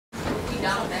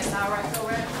don't, that's all right. Go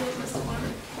right ahead, Mr.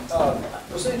 Warner. I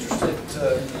was interested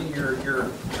in your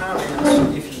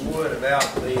comments, if you would, about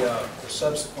the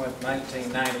subsequent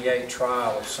 1998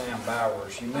 trial of Sam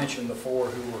Bowers. You mentioned the 4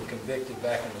 who were convicted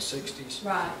back in the 60s.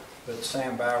 Right. But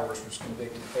Sam Bowers was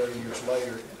convicted 30 years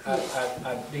later.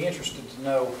 I'd be interested to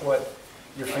know what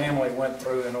your family went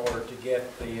through in order to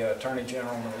get the Attorney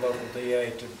General and the local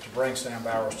DA to bring Sam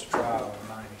Bowers to trial in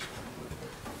the 90s.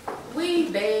 We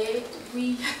begged.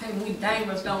 We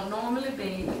Dahmers don't normally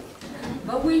beg,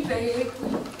 but we begged.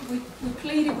 We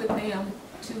pleaded with them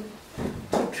to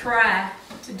try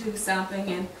to do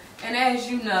something, and as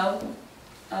you know,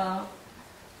 well,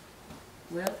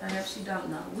 perhaps you don't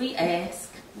know, we asked.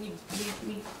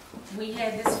 We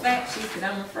had this fact sheet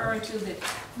that I'm referring to that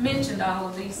mentioned all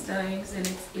of these things, and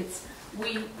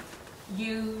we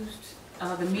used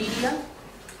the media,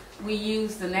 we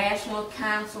used the National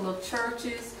Council of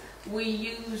Churches, we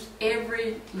used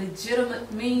every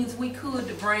legitimate means we could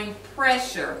to bring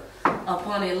pressure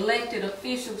upon elected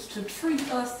officials to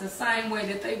treat us the same way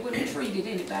that they would have treated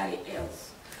anybody else.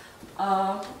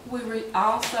 We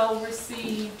also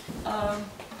received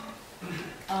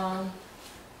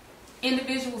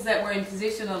individuals that were in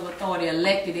position of authority,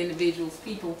 elected individuals,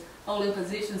 people holding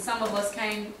positions. Some of us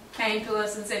came to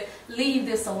us and said, leave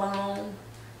this alone.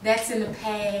 That's in the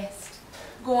past.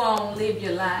 Go on, live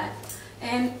your life.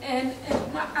 And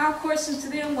our question to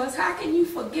them was, how can you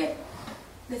forget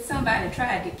that somebody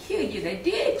tried to kill you? They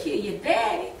did kill your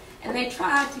daddy, and they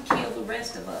tried to kill the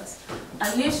rest of us.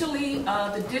 Initially,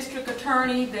 the district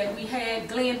attorney that we had,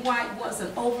 Glenn White,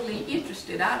 wasn't overly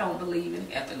interested, I don't believe, in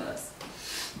helping us.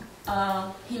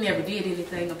 He never did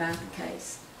anything about the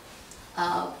case.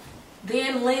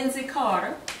 Then Lindsey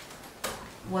Carter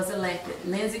was elected.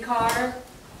 Lindsey Carter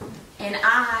and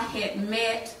I had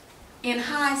met in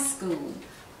high school.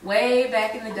 Way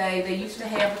back in the day, they used to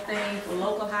have a thing for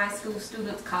local high school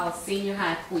students called Senior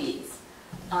High Quiz.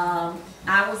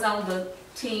 I was on the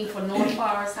team for North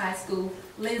Forest High School.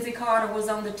 Lindsey Carter was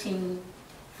on the team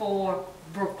for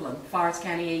Brooklyn, Forest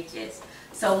County HS.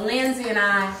 So Lindsey and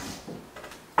I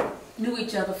knew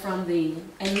each other from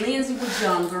then. And Lindsey was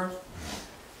younger,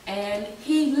 and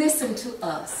he listened to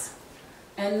us.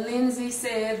 And Lindsey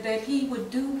said that he would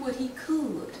do what he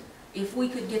could if we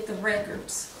could get the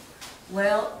records.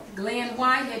 Well, Glenn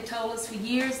White had told us for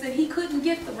years that he couldn't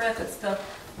get the records, the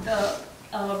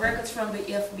records from the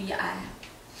FBI.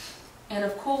 And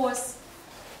of course,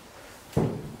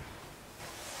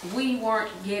 we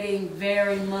weren't getting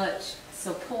very much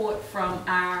support from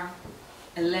our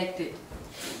elected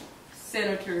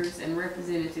senators and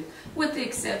representatives, with the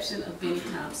exception of Bennie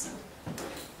Thompson.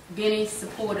 Bennie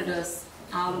supported us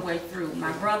all the way through.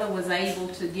 My brother was able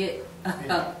to get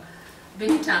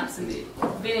Bennie Thompson did.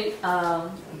 Bennie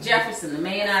Jefferson, the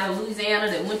man out of Louisiana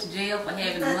that went to jail for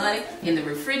having money in the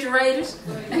refrigerators,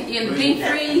 in the deep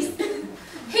freeze,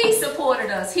 he supported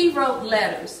us. He wrote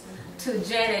letters to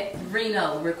Janet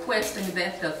Reno requesting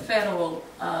that the federal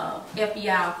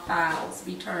FBI files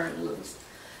be turned loose.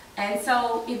 And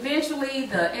so eventually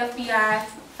the FBI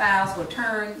files were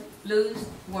turned loose,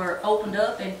 were opened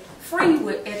up, and Free,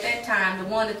 at that time, the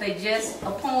one that they just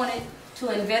appointed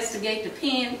to investigate the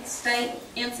Penn State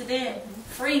incident,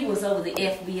 Free was over the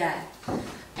FBI.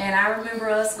 And I remember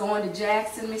us going to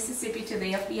Jackson, Mississippi to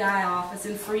the FBI office,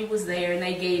 and Free was there, and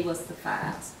they gave us the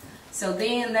files. So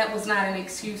then that was not an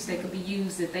excuse that could be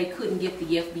used that they couldn't get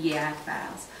the FBI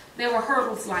files. There were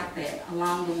hurdles like that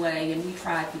along the way, and we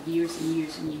tried for years and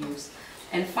years and years.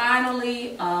 And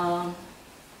finally,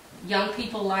 young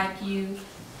people like you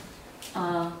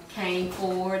came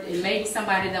forward, and maybe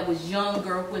somebody that was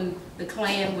younger when the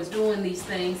Klan was doing these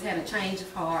things had a change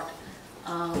of heart.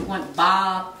 One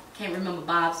Bob, can't remember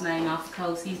Bob's name off the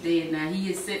coast, he's dead now. He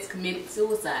has since committed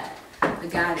suicide. The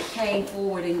guy that came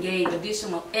forward and gave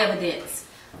additional evidence,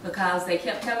 because they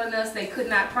kept telling us they could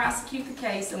not prosecute the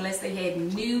case unless they had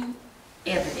new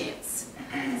evidence.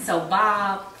 So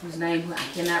Bob, whose name I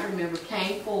cannot remember,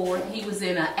 came forward. He was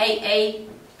in an AA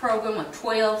program, a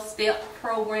 12-step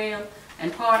program,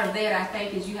 and part of that, I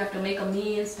think, is you have to make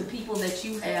amends to people that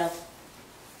you have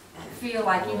feel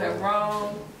like you have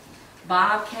wronged.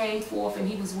 Bob came forth, and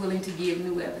he was willing to give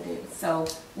new evidence. So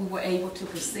we were able to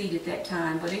proceed at that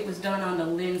time, but it was done under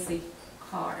Lindsey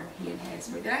Carter here in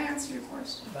Hattiesburg. Did I answer your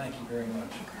question? Thank you very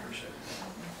much. Appreciate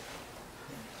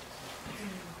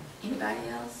it. Anybody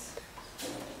else?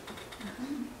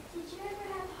 Did you ever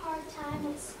have a hard time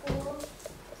at school?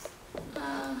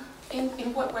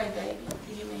 In what way, baby?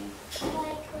 Do you mean?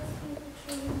 Like with people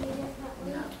treating you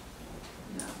differently? No.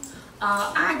 No.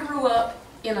 I grew up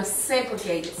in a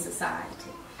segregated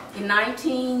society. In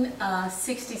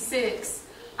 1966,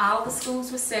 all the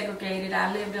schools were segregated.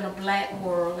 I lived in a black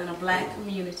world, in a black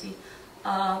community.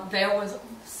 There was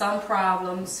some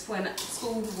problems when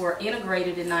schools were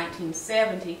integrated in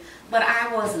 1970, but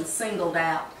I wasn't singled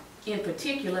out. In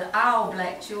particular, all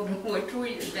black children were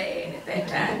treated bad at that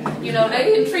time. You know, they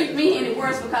didn't treat me any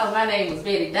worse because my name was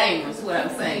Bettie Dahmer, is what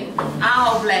I'm saying.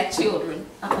 All black children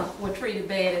were treated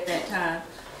bad at that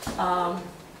time.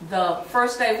 The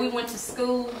first day we went to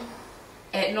school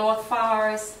at North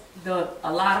Forest,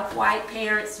 a lot of white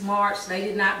parents marched. They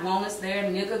did not want us there,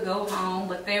 nigger go home,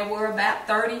 but there were about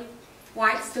 30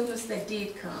 white students that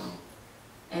did come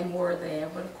and were there.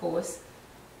 But of course,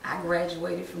 I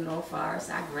graduated from North Forest.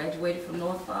 I graduated from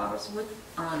North Forest with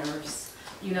honors,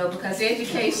 you know, because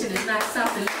education is not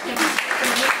something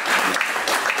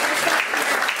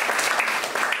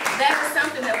that was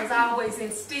something that was always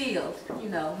instilled. You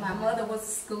know, my mother was a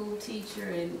school teacher,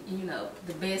 and you know,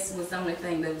 the best was the only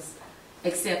thing that was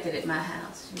accepted at my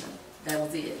house. You know, that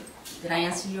was it. Did I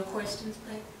answer your questions,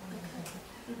 babe?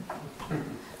 Okay.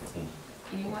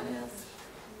 Anyone else?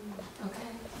 Okay.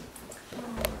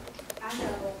 I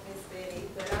know Miss Betty,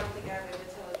 but I don't think I've ever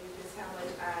told you just how much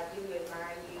I do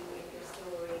admire you and your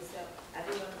story. So I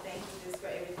do want to thank you just for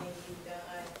everything you've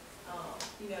done,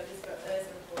 you know, just for us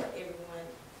and for everyone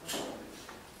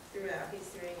throughout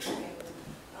history and your family.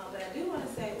 But I do want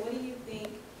to say, what do you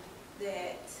think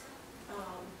that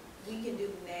we can do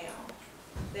now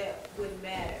that would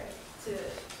matter to,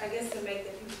 I guess, to make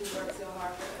the people who work so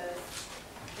hard for us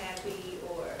happy,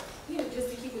 or you know, just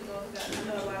to keep it going? Because I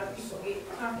know a lot of people get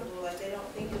comfortable, like they don't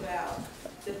think about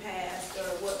the past or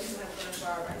what people have done for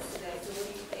our rights today. So what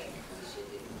do you think we should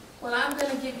do? Well, I'm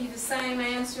going to give you the same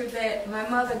answer that my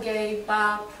mother gave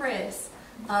Bob Press.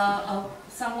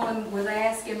 Someone was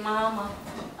asking Mama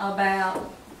about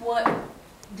what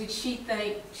did she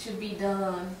think should be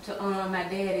done to honor my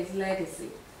daddy's legacy.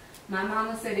 My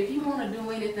mama said, if you want to do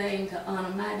anything to honor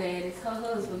my daddy's, her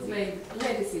husband's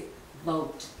legacy,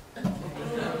 vote.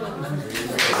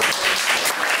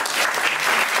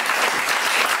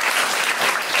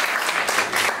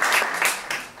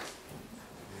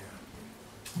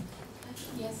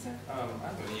 Yes, sir. I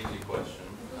have an easy question,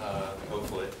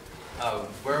 hopefully.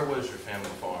 Where was your family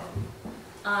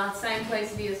farm? Same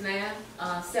place it is now,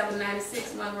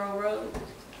 796 Monroe Road,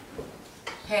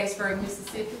 Hattiesburg,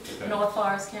 Mississippi, Okay. North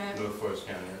Forest County. North Forest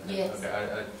County. Yes.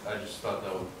 Okay. I just thought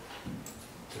that would,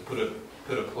 to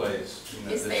put a place. You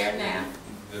know, It's there now.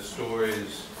 The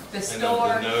stories. The and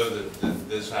store. to know that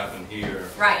this happened here.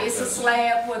 Right, it's a That's-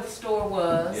 slab where the store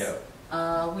was.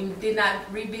 Yeah. We did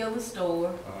not rebuild the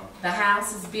store. The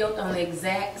house is built on the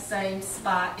exact same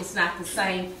spot. It's not the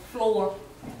same floor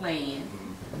plan.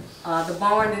 The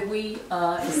barn that we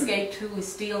escaped to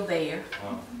is still there.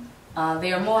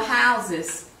 There are more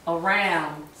houses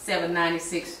around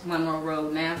 796 Monroe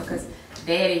Road now because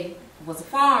Daddy was a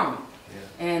farmer.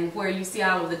 Yeah. And where you see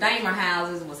all of the Dahmer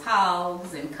houses was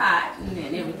hogs and cotton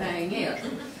and everything else.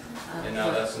 And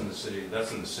now that's in the city.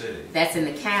 That's in the city. That's in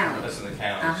the county. That's in the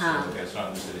county. Uh-huh. So, okay, it's not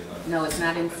in the city limits. No, it's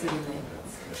not in the city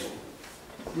limits.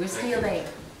 We're still there.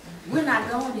 We're not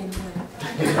going anywhere.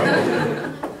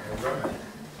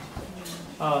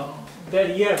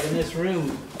 Betty, you have in this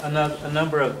room a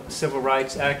number of civil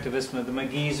rights activists. The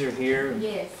McGee's are here and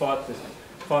Yes. fought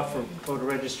for voter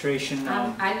registration.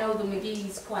 I know the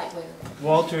McGee's quite well.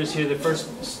 Walter is here, the first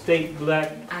state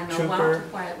black I know trooper. Walter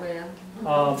quite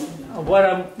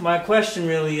well. My question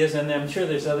really is, and I'm sure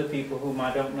there's other people whom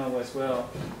I don't know as well,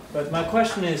 but my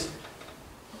question is,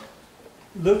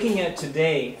 looking at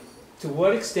today, to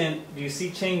what extent do you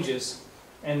see changes,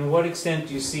 and to what extent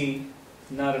do you see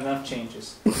not enough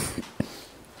changes?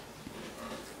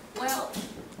 Well,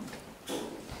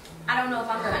 I don't know if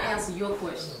I'm going to answer your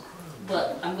question,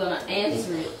 but I'm going to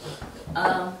answer it.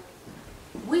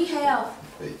 We have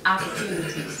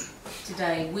opportunities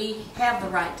today. We have the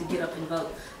right to get up and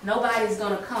vote. Nobody's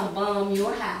going to come bomb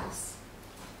your house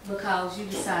because you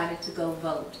decided to go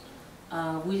vote.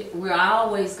 We're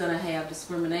always going to have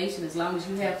discrimination. As long as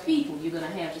you have people, you're going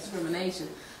to have discrimination.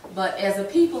 But as a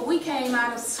people, we came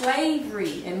out of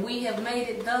slavery, and we have made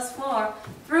it thus far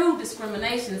through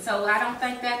discrimination. So I don't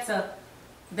think that's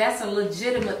a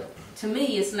legitimate, to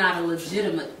me, it's not a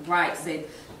legitimate right. That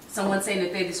someone saying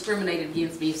that they discriminated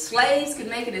against me. If slaves could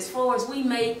make it as far as we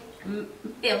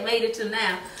have made it to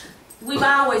now, we've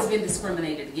always been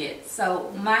discriminated against.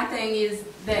 So my thing is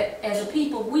that as a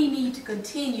people, we need to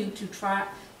continue to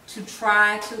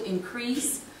try to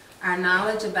increase our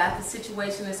knowledge about the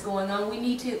situation that's going on. We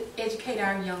need to educate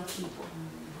our young people.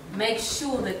 Make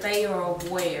sure that they are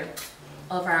aware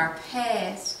of our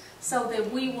past so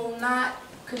that we will not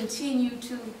continue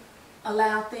to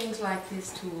allow things like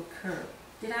this to occur.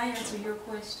 Did I answer your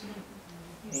question?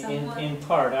 In, Somewhat. in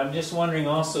part, I'm just wondering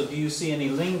also, do you see any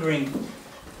lingering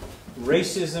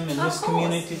racism in Of this course.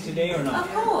 community today or not?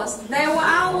 Of course, there will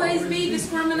always be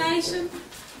discrimination,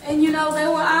 and you know, there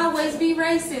will always be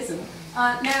racism.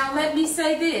 Now, let me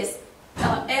say this.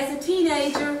 As a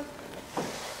teenager,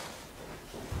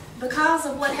 because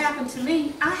of what happened to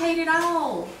me, I hated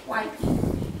all white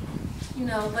people. You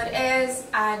know, but as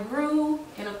I grew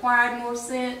and acquired more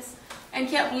sense and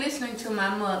kept listening to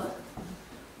my mother,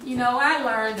 you know, I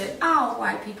learned that all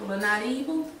white people are not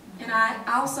evil, and I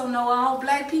also know all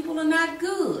black people are not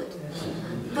good.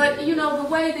 But, you know, the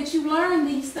way that you learn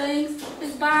these things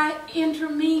is by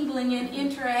intermingling and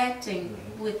interacting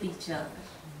with each other.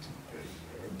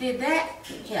 Did that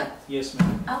help? Yes,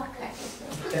 ma'am. Okay.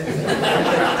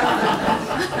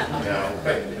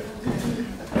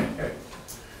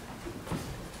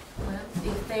 Well,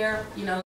 if they're, you know,